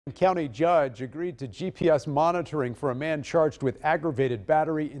County judge agreed to GPS monitoring for a man charged with aggravated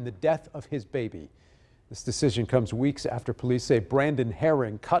battery in the death of his baby. This decision comes weeks after police say Brandon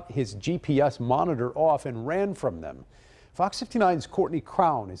Herring cut his GPS monitor off and ran from them. Fox 59's Courtney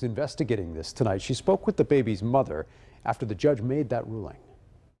Crown is investigating this tonight. She spoke with the baby's mother after the judge made that ruling.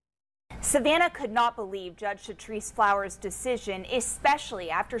 Savannah could not believe Judge Shatrice Flowers' decision,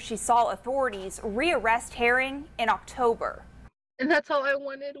 especially after she saw authorities rearrest Herring in October. And that's all I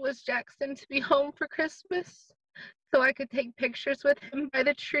wanted was Jackson to be home for Christmas so I could take pictures with him by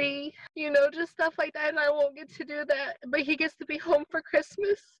the tree, just stuff like that. And I won't get to do that, but he gets to be home for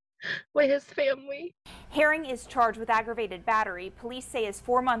Christmas with his family. Herring is charged with aggravated battery. Police say his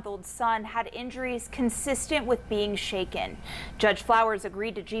 4-month-old son had injuries consistent with being shaken. Judge Flowers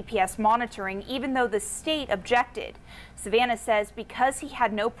agreed to GPS monitoring even though the state objected. Savannah says because he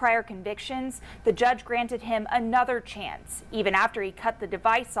had no prior convictions, the judge granted him another chance, even after he cut the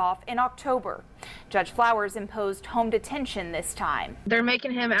device off in October. Judge Flowers imposed home detention this time. They're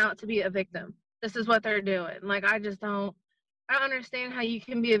making him out to be a victim. This is what they're doing. I don't understand how you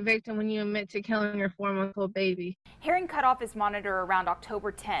can be a victim when you admit to killing your 4-month-old baby. Herring cut off his monitor around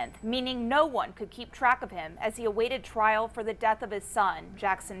October 10th, meaning no one could keep track of him as he awaited trial for the death of his son,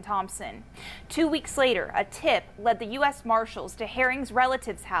 Jackson Thompson. 2 weeks later, a tip led the U.S. Marshals to Herring's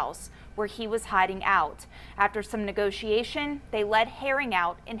relative's house where he was hiding out. After some negotiation, they led Herring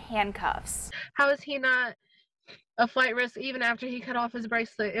out in handcuffs. How is he not a flight risk even after he cut off his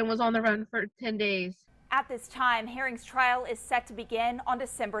bracelet and was on the run for 10 days? At this time, Herring's trial is set to begin on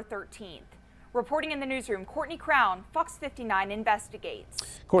December 13th. Reporting in the newsroom, Courtney Crown, Fox 59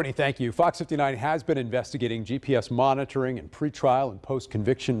 Investigates. Courtney, thank you. Fox 59 has been investigating GPS monitoring and pretrial and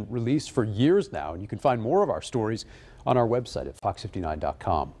post-conviction release for years now, and you can find more of our stories on our website at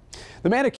fox59.com. The man